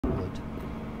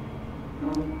So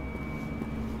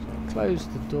close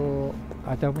the door.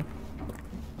 I don't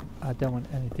want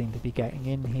anything to be getting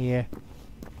in here.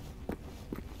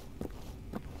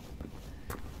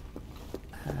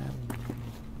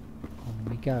 On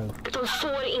we go. De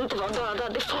får inte vara döda.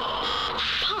 Det får...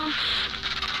 Fan!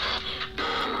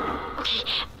 Okej,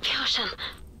 vi hörs sen.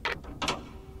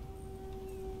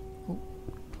 Oh,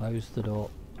 close the door.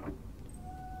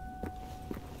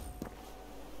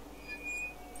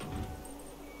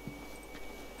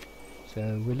 So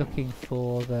we're looking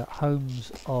for the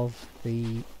homes of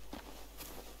the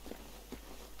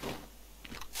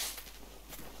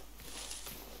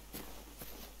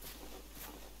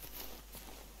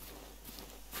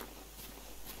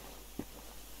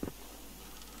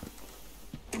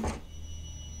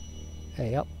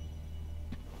up.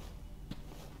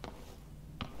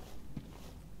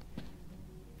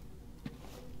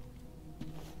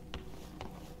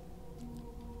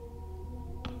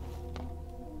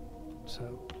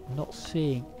 So not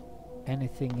seeing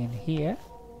anything in here.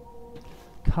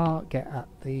 Can't get at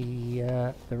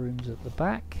the rooms at the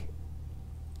back.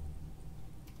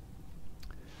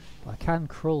 I can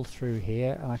crawl through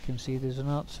here and I can see there's an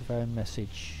answer phone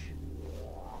message.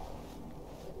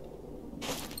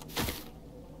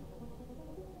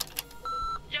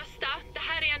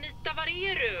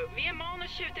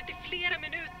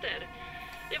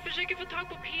 Jag försöker få tag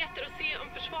på Peter och se om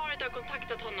försvaret har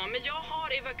kontaktat honom, men jag har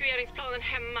evakueringsplanen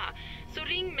hemma. Så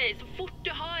ring mig så fort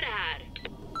du hör det här.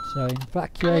 So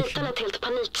evacuation. Han är helt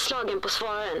panikslagen på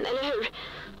svararen, eller hur?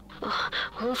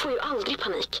 Hon får ju aldrig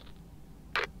panik.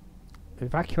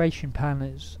 Evacuation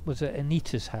plan was at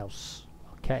Anita's house.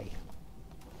 Okay.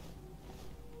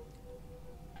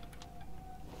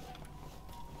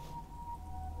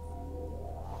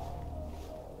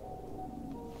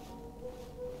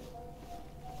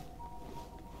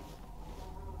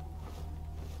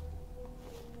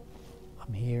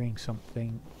 I'm hearing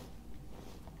something.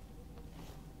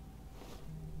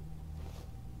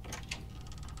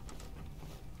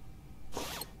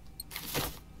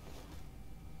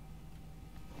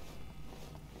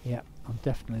 Yeah, I'm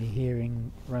definitely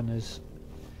hearing runners.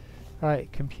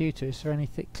 Right, computer, is there any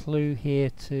clue here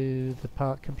to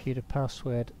the computer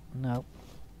password? No.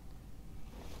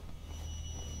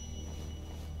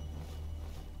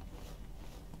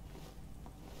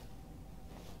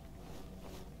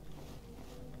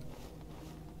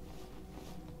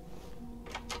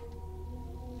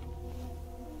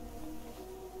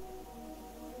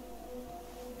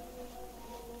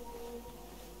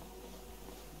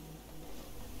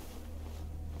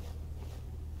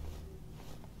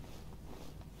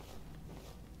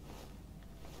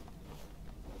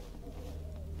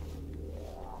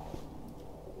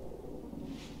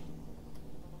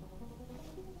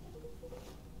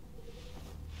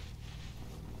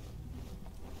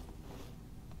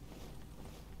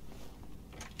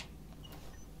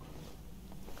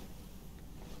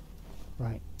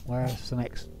 Right, where's the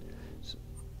next?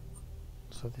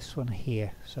 So this one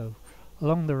here. So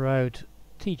along the road,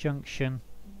 T-junction,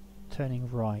 turning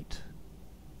right.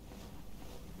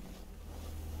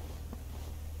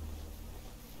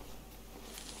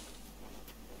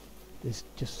 There's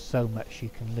just so much you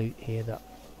can loot here that,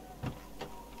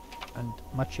 and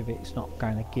much of it is not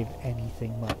going to give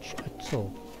anything much at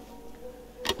all.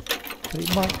 But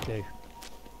it might do.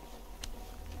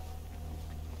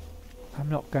 I'm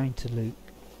not going to loot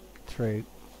through.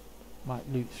 Might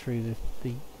loot through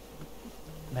the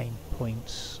main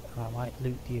points. I might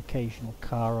loot the occasional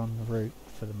car on the route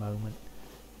for the moment.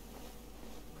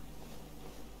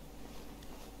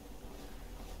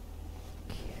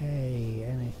 Okay,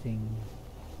 anything?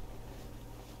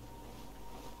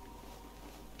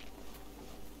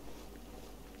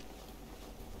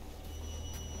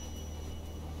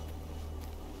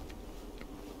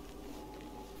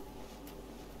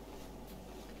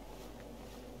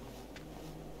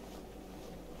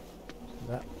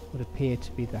 That would appear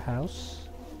to be the house.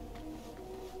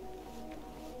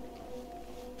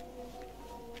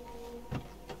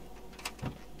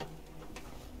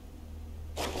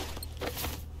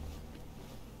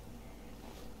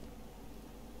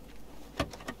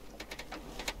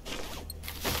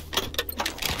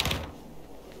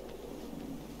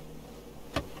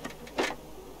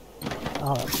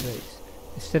 Oh, that's it.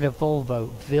 Instead of Volvo,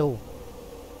 Vil.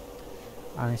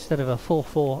 And instead of a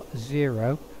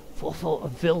 440, a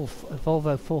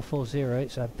Volvo 440,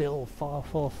 it's a Bill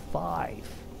 445.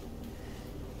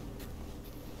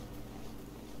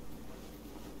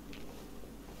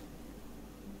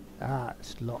 Ah,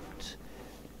 it's locked.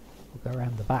 We'll go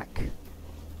around the back.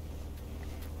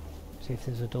 See if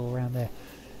there's a door around there.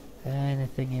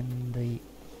 Anything in the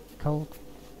cold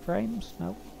frames?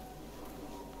 No.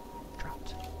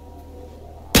 Trapped.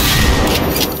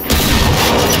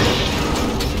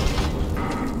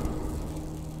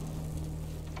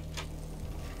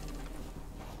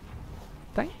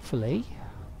 Thankfully,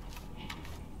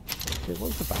 it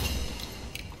was a bat.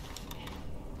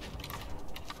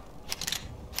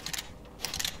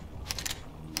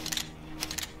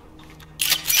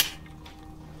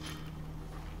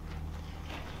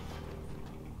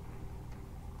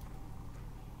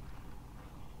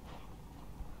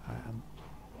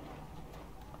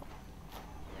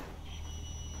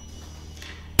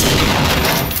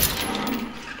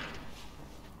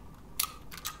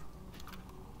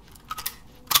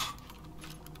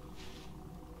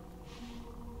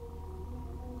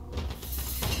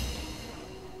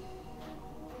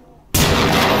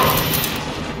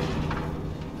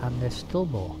 And there's still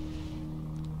more.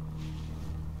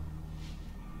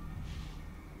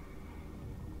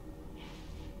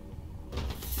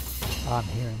 I'm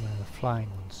hearing one of the flying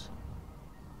ones.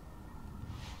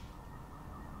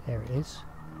 There it is.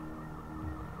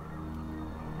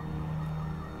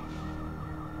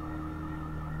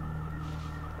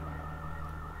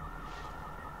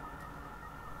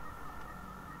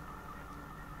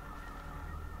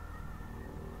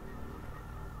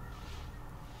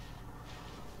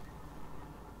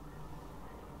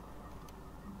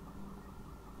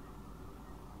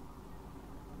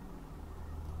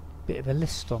 Bit of a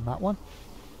list on that one.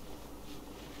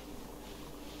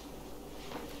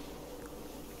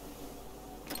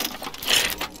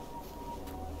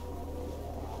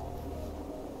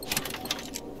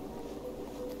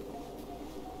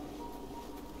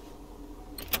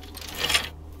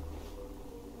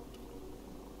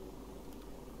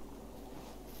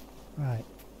 Right.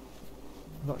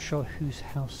 I'm not sure whose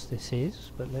house this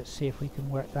is, but let's see if we can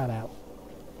work that out.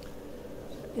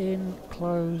 In,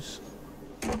 close.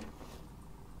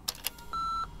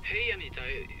 Hej Anita,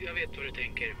 jag vet vad du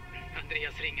tänker.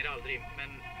 Andreas ringer aldrig, men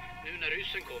nu när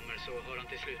ryssen kommer så hör han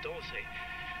till slut av sig.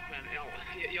 Men ja,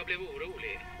 jag blev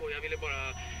orolig och jag ville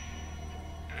bara...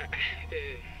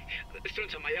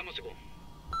 strunt samma, jag måste gå.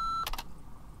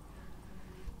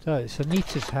 So it's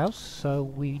Anita's house, so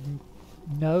we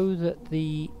know that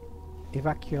the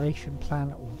evacuation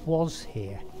plan was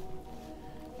here.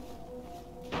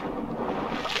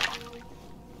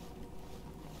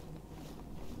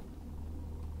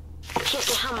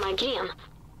 Hammargren.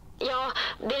 Ja,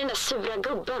 det är den där sura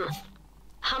gubben.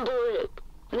 Han bor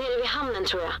nere vid hamnen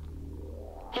tror jag.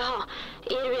 Jaha,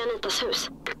 är du vid Anitas hus?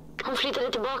 Hon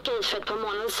flyttade tillbaka hit för ett par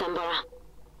månader sedan bara.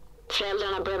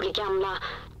 Föräldrarna börjar bli gamla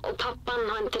och pappan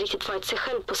har inte riktigt varit sig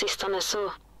själv på sistone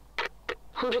så...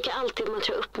 Hon brukar alltid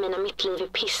muntra upp mig när mitt liv är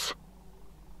piss.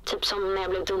 Typ som när jag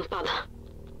blev dumpad.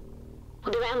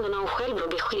 Och det var ändå när hon själv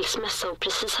låg i skilsmässa och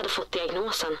precis hade fått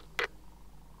diagnosen.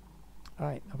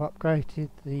 Right, I've upgraded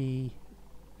the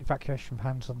evacuation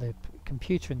plans on the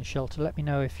computer in the shelter. Let me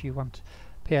know if you want.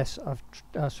 P.S. I've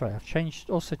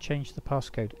also changed the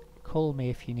passcode. Call me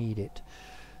if you need it.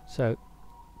 So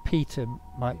Peter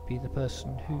might be the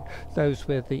person who knows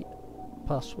where the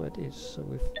password is. So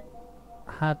we've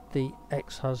had the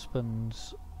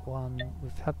ex-husband's one.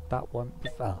 We've had that one.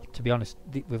 Well, to be honest,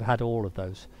 we've had all of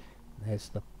those. There's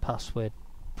the password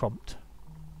prompt.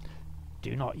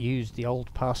 Do not use the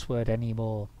old password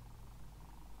anymore.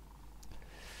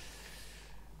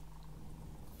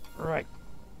 Right.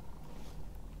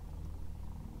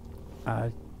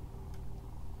 We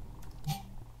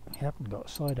haven't got a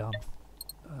sidearm.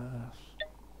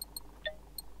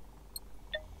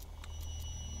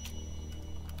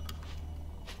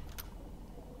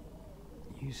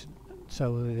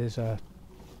 So there's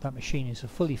that machine is a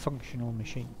fully functional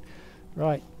machine.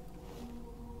 Right.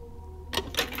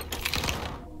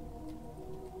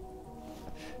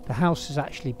 The house has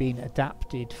actually been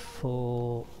adapted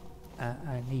for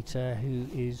Anita, who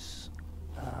is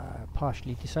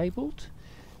partially disabled.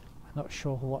 I'm not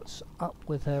sure what's up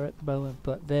with her at the moment,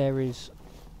 but there is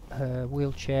her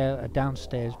wheelchair, a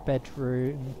downstairs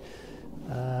bedroom,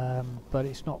 but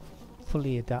it's not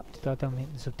fully adapted. I don't think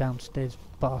there's a downstairs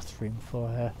bathroom for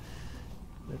her.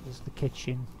 There's the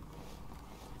kitchen.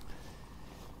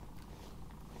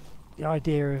 The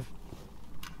idea of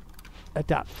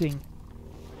adapting,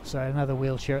 so another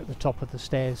wheelchair at the top of the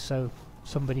stairs so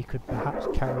somebody could perhaps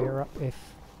carry her up if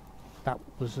that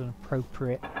was an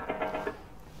appropriate.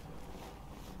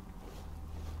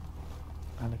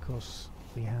 And of course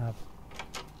we have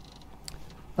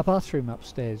a bathroom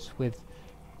upstairs with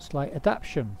slight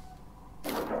adaptation.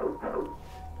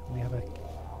 We have a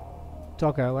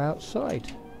doggo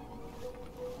outside,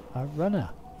 a runner.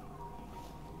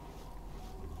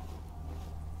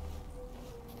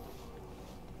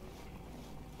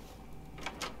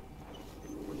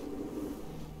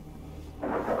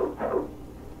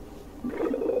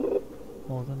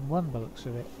 one by the looks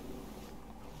of it.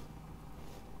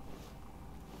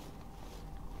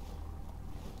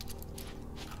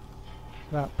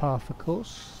 That path, of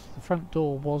course. The front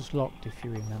door was locked, if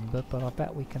you remember, but I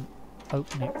bet we can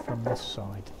open it from this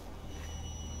side.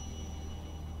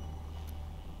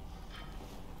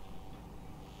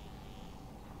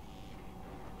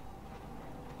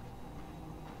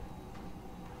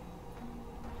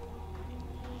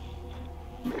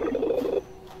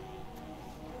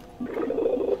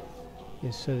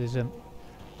 Yes, so there's a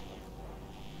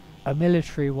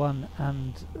military one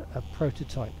and a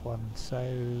prototype one.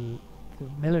 So the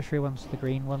military one's the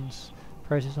green ones,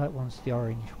 prototype one's the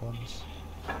orange ones.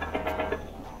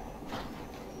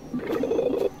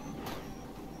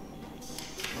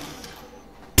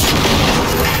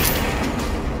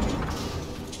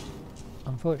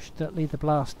 Unfortunately, the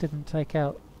blast didn't take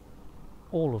out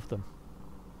all of them.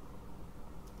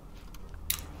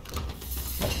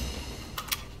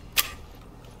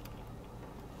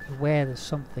 Aware there's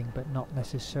something, but not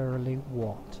necessarily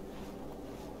what.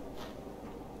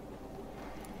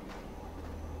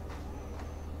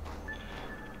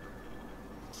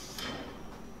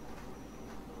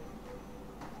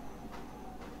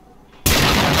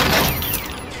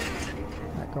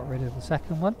 That got rid of the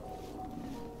second one.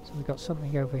 So we've got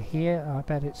something over here. I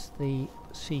bet it's the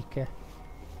Seeker.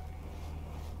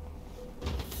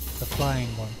 The flying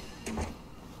one.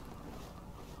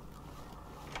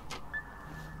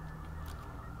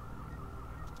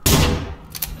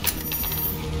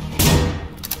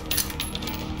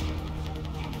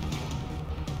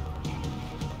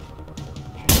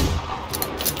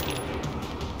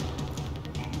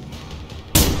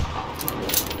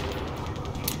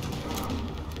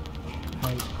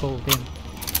 Called in.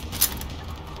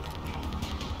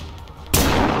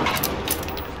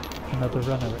 Another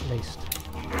runner at least.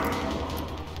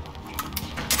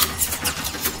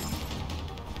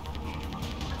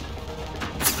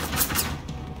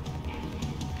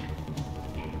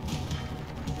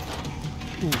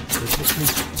 Ooh, there's at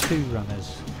least 2 runners.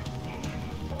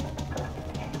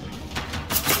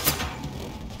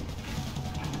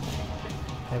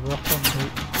 They were up on the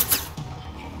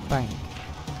bank.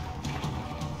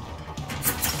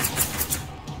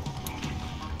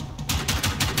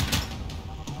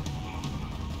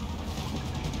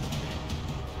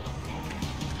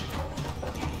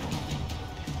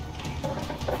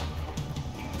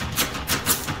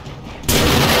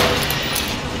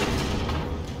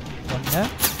 I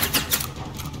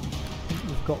think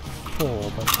we've got 4 by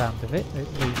the sound of it, at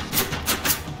least.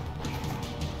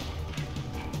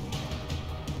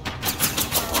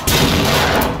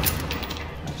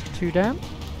 That's 2 down.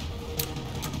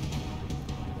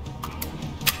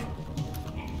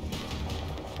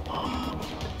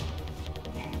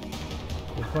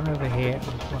 There's one over here and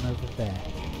one over there.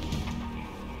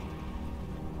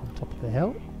 On top of the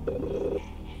hill.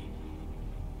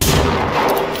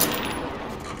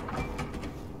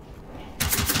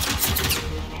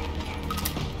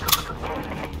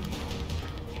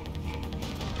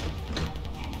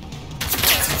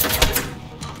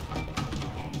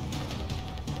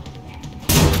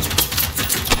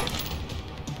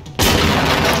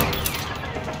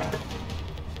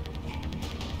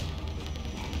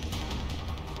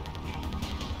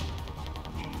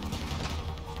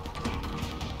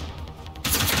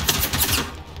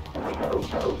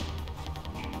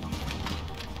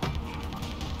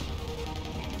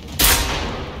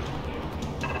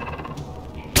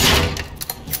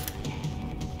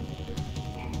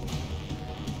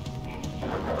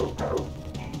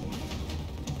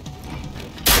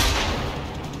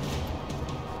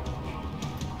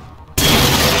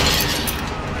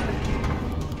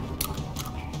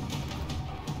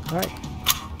 Right.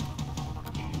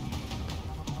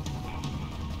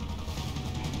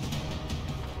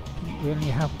 We only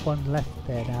have one left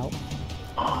there now.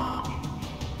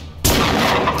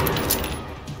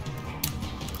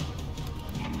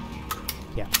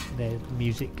 Yeah, there the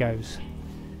music goes.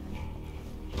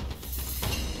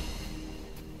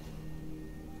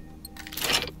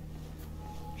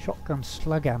 Shotgun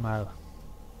slug ammo.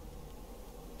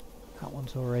 That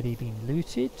one's already been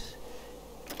looted.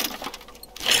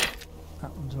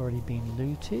 That one's already been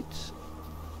looted.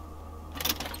 I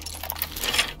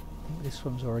think this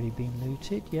one's already been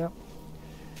looted, yep.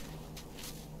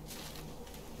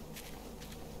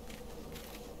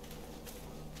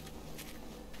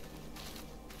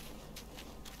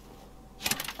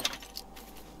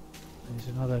 There's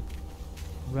another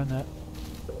runner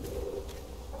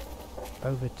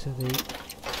over to the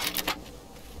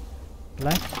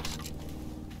left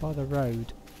by the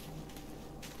road.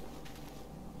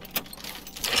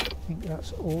 think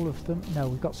that's all of them. No,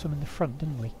 we got some in the front,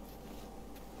 didn't we?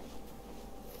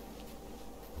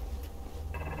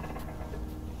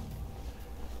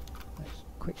 Let's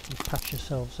quickly patch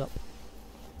ourselves up.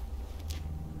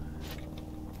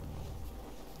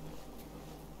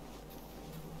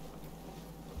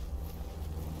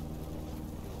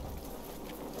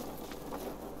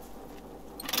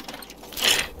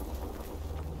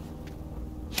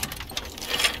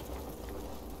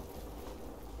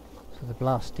 The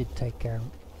blast did take out,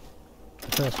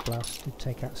 the first blast did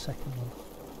take out the second one,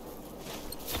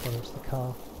 as well as the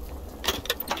car.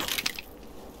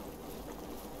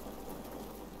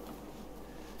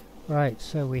 Right,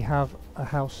 so we have a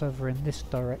house over in this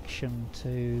direction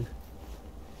to,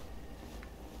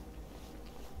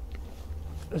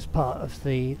 as part of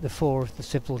the 4 of the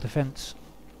civil defence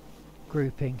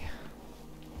grouping.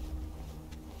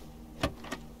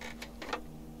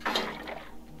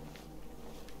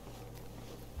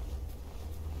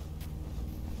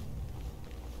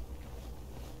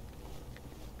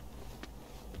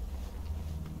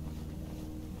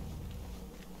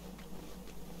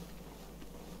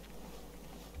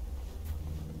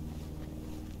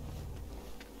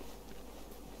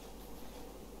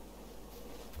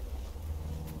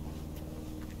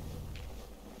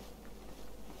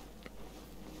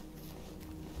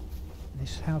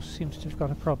 This house seems to have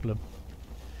got a problem.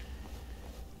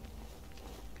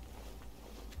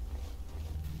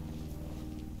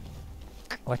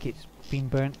 Like it's been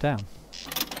burnt down.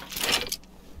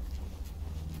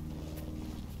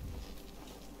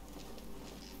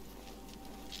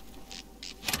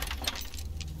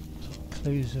 Some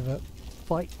clues of a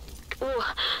fight. Åh,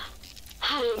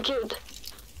 herregud.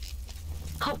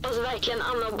 Hoppas verkligen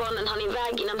Anna och barnen hann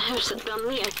iväg innan huset brann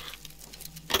ner.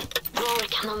 Var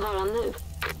kan de vara nu?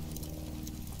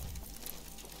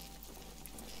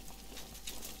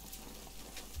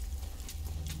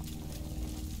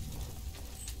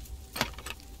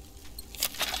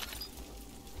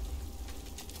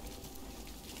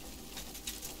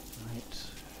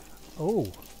 Right. Oh,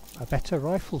 a better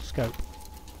rifle scope.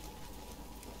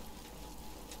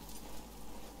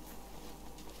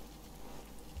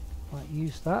 Might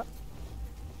use that.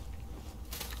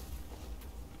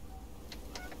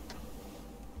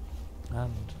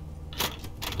 And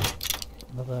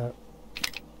another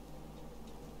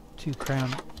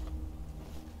 £2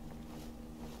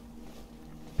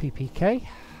 PPK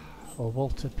or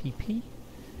Walter PP.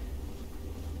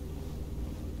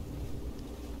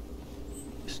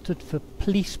 Stood for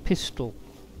police pistol,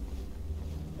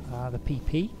 the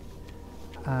PP,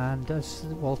 and as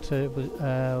Walter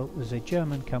was a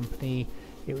German company,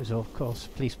 it was of course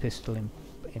police pistol in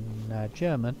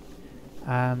German.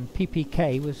 And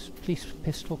PPK was police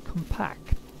pistol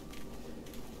compact,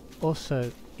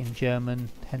 also in German,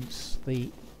 hence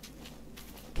the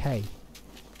K.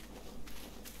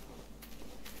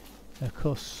 Of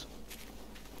course,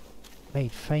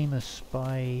 made famous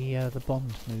by the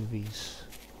Bond movies.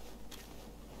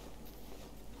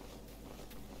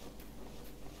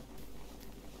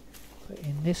 But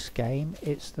in this game,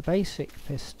 it's the basic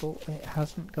pistol, it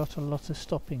hasn't got a lot of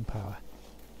stopping power.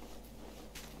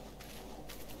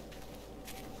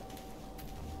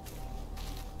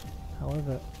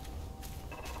 However,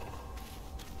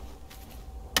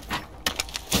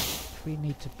 if we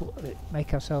need to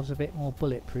make ourselves a bit more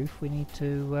bulletproof, we need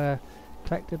to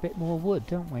collect a bit more wood,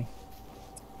 don't we?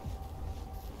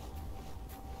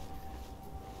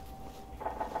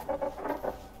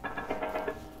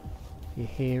 You're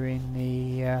hearing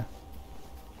the...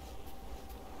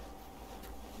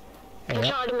 Jag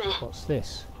klarade mig. What's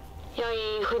this? Jag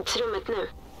är i skyddsrummet nu.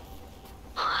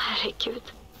 Herregud.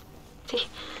 Det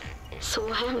är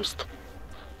så hemskt.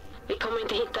 Vi kommer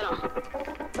inte hitta dem.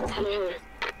 Eller hur?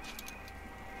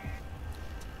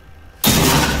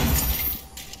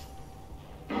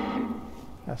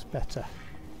 That's better.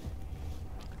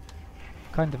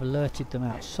 Kind of alerted them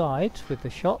outside with the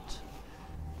shot,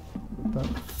 but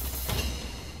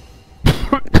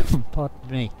pardon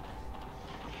me.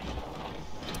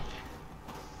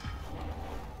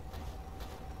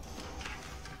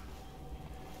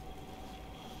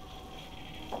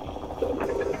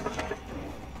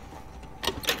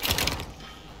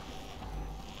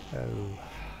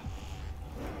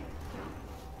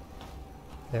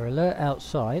 They're alert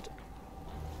outside.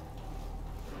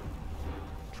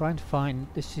 Trying to find,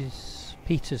 this is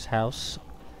Peter's house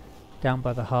down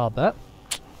by the harbour,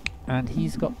 and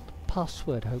he's got the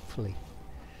password hopefully.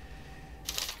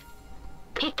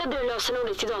 Hittade du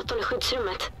lösenordet till datorn i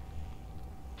skyddsrummet?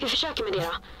 Vi försöker med det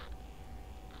då.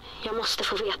 Jag måste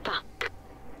få veta.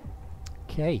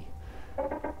 Okay.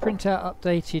 Print out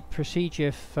updated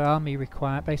procedure for army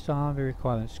based on army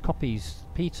requirements. Copies.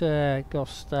 Peter,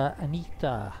 Gosta,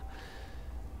 Anita.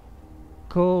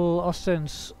 Call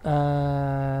Austin's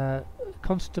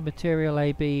constant material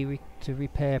AB to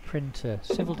repair printer.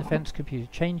 Civil defense computer.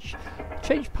 Change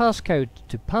passcode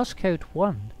to passcode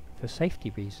 1 for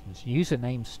safety reasons.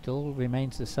 Username still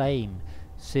remains the same.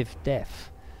 Civ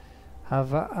Def.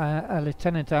 Have a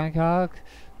Lieutenant Agag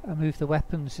move the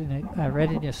weapons in a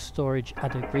readiness storage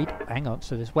at agreed. Hang on,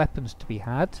 so there's weapons to be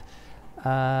had.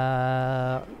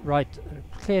 Right,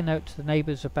 clear note to the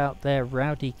neighbours about their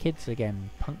rowdy kids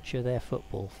again. Puncture their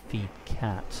football. Feed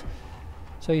cat.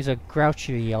 So he's a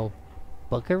grouchy old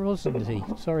bugger, wasn't he?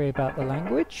 Sorry about the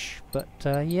language, but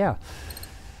yeah.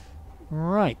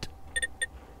 Right.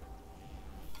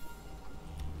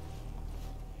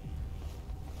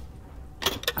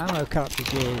 Ammo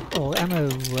cartridges, or ammo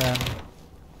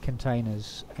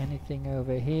containers. Anything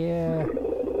over here?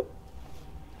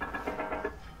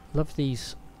 Love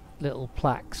these little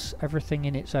plaques. Everything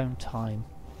in its own time.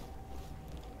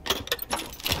 There's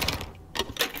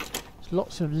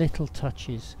lots of little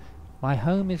touches. My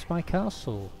home is my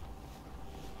castle.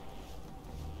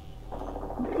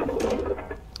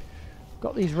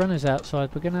 Got these runners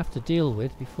outside we're going to have to deal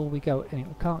with before we go. We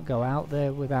can't go out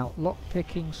there without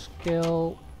lockpicking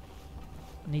skill.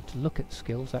 I need to look at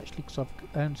skills actually because I've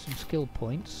earned some skill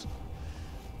points.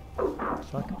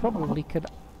 So I probably could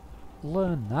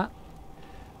learn that.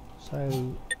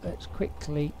 So let's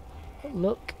quickly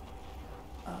look.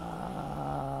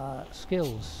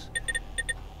 Skills.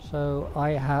 So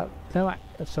I have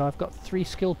so I've got 3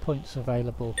 skill points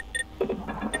available.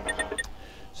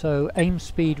 So aim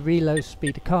speed, reload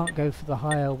speed, I can't go for the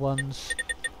higher ones.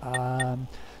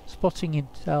 Spotting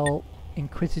intel,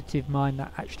 inquisitive mind,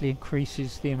 that actually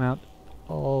increases the amount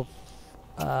of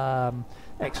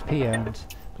XP earned,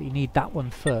 but you need that one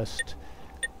first.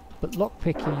 But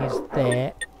lockpicking is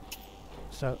there.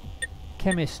 So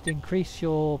chemist, increase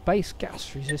your base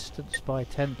gas resistance by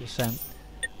 10%,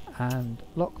 and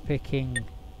lockpicking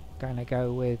gonna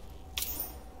go with,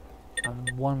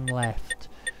 and 1 left.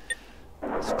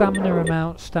 Stamina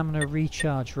amount, stamina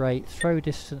recharge rate, throw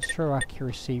distance, throw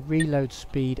accuracy, reload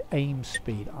speed, aim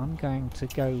speed. I'm going to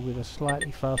go with a slightly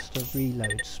faster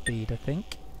reload speed, I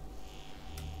think.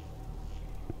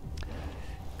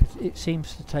 It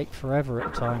seems to take forever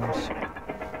at times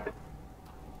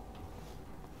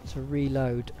to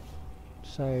reload.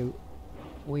 So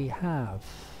we have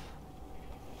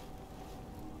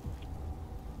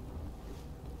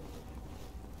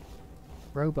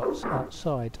robots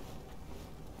outside.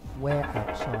 Where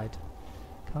outside?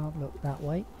 Can't look that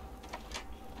way.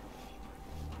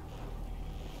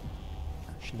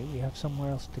 Actually, we have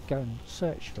somewhere else to go and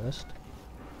search first.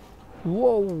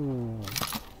 Whoa!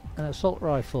 An assault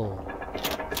rifle.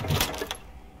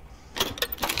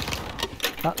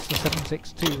 That's the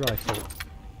 7.62 rifle.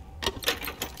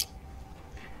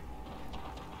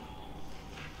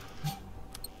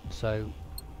 So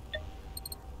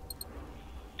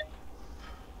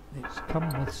it's come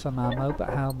with some ammo, but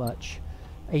how much?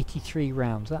 83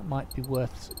 rounds. That might be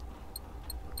worth.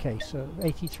 Okay, so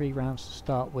 83 rounds to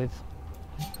start with.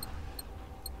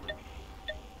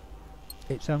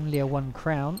 It's only a 1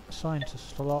 crown assigned to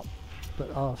slot, but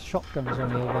our shotgun's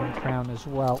only a 1 crown as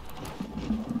well.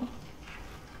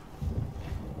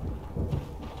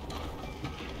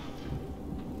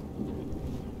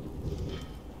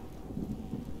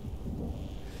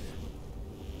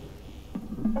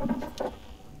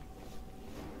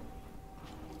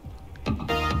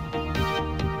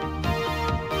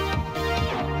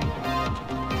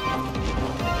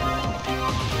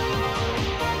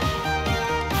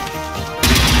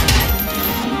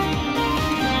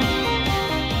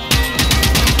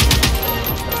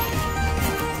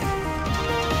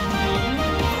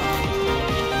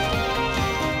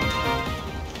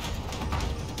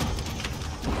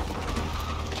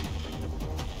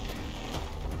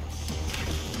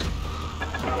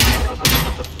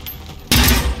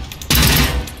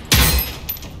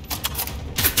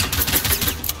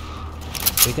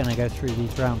 We're going to go through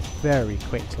these rounds very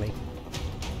quickly.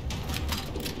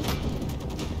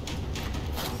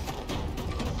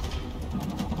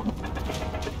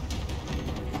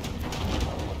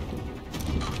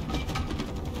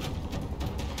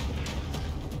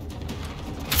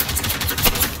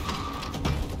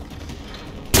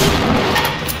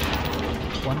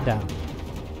 One down.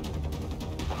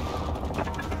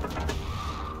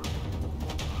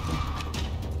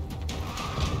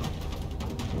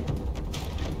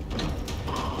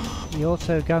 The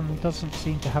auto gun doesn't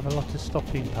seem to have a lot of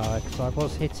stopping power because I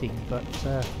was hitting, but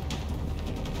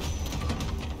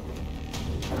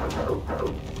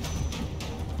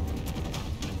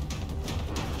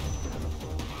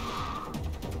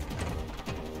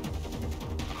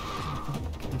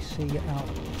Can you see it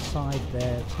outside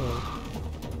there at all?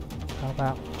 How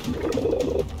about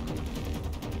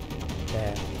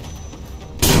there?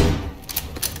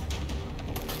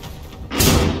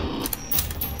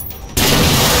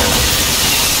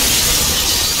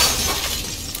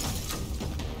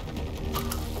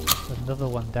 Another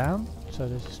one down, so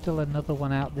there's still another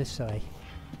one out this way.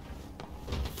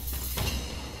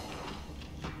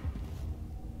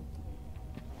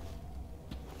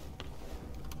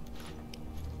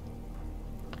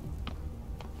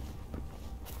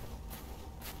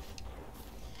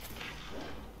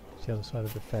 It's the other side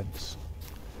of the fence.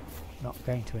 Not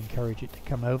going to encourage it to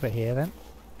come over here then.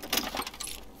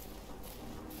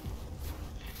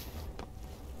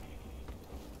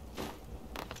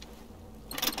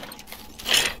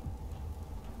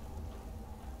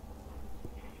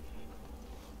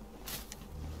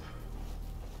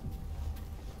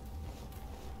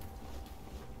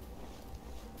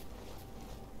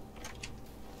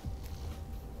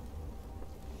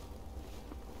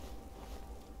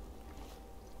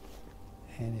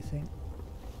 Anything?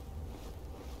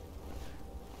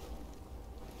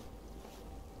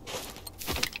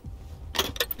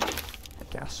 A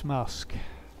gas mask.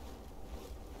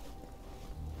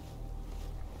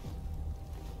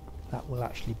 That will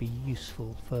actually be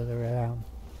useful further down.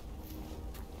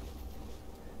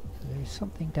 So there is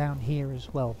something down here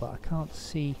as well, but I can't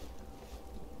see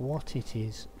what it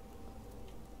is.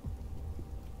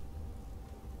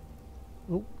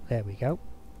 Oh, there we go.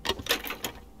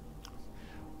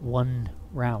 1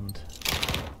 round.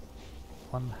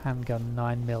 1 handgun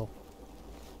 9mm.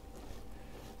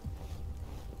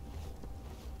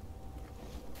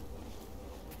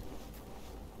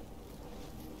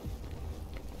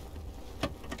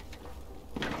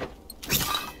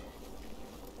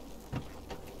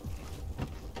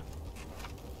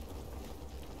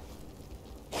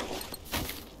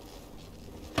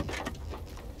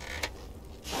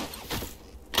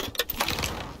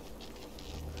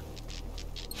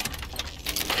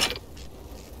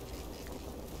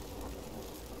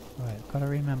 Right, I've got to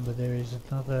remember there is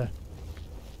another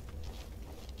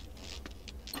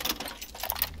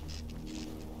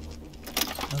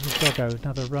doggo,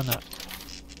 another runner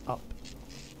up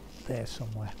there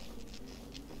somewhere.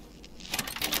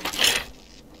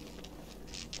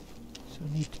 So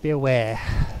we need to be aware.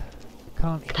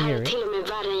 Can't Det här hear är it. till och med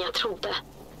värre än jag trodde.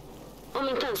 Om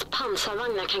inte ens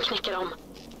pansarvagnar kan knäcka dem.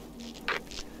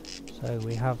 So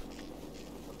we have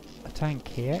a tank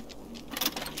here.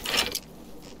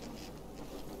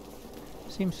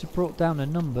 Seems to have brought down a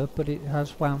number, but it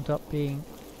has wound up being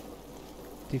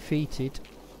defeated.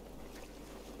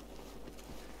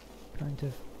 Kind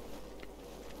of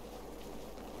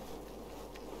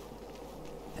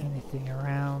anything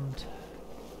around.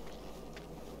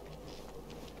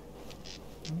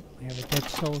 We have a dead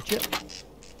soldier.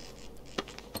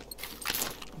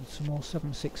 And some more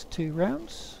 7.62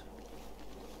 rounds.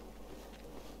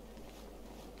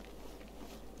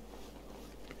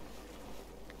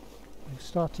 We've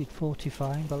started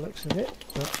fortifying by the looks of it,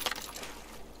 but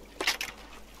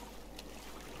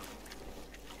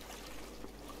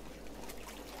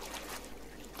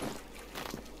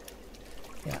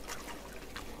yeah.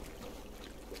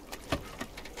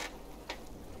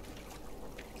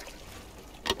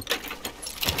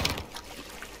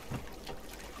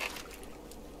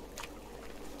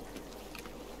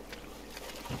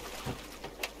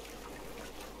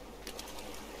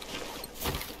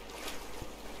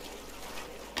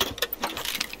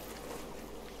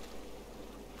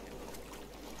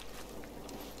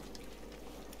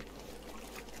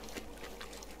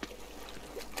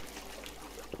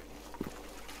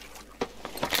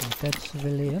 Dead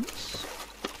civilians.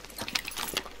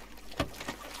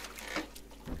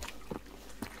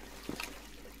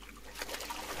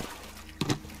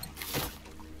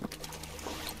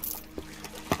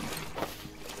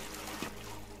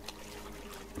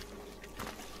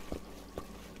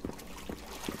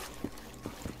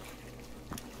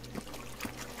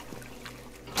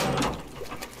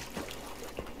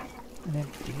 An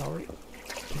empty lorry.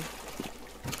 Okay.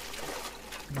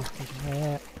 Nothing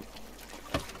there.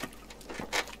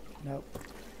 Nope.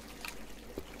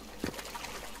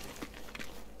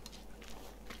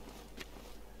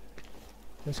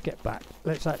 Let's get back.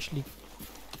 Let's actually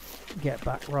get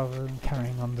back rather than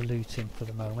carrying on the looting for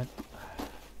the moment.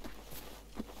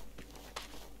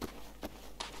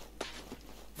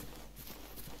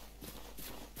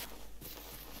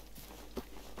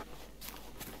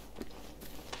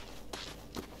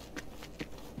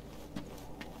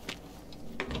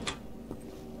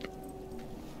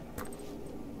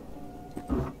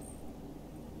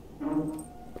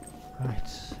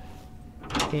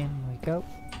 In we go.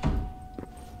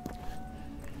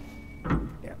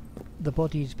 Yeah, the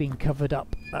body's been covered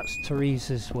up. That's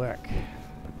Teresa's work.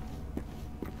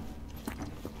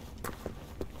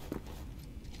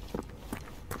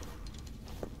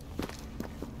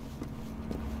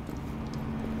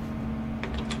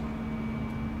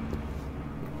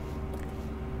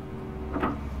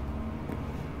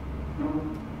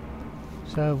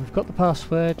 So we've got the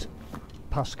passcode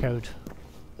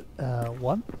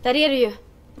 1. Där är du ju.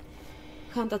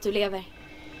 Skönt att du lever.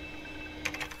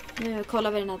 Nu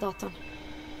kollar vi den här datorn.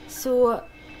 Så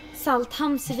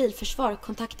Salthamn civilförsvar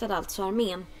kontaktade alltså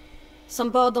armén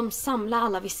som bad dem samla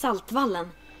alla vid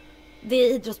Saltvallen. Det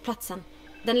är idrottsplatsen.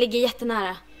 Den ligger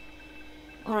jättenära.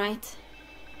 All right.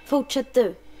 Fortsätt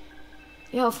du.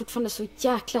 Jag har fortfarande så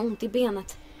jäkla ont i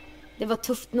benet. Det var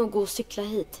tufft nog att cykla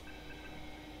hit.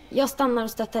 Jag stannar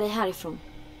och stöttar dig härifrån.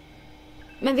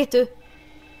 Men vet du,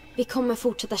 vi kommer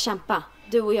fortsätta kämpa,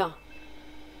 du och jag.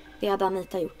 Det hade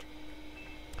Anita gjort.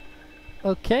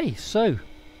 Okay, so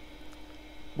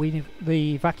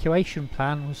the evacuation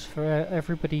plan was for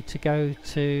everybody to go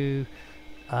to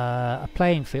a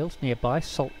playing field nearby,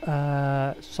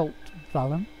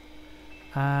 Saltvallen,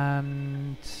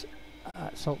 and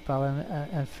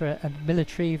for a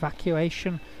military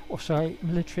evacuation, or sorry,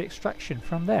 military extraction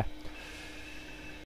from there.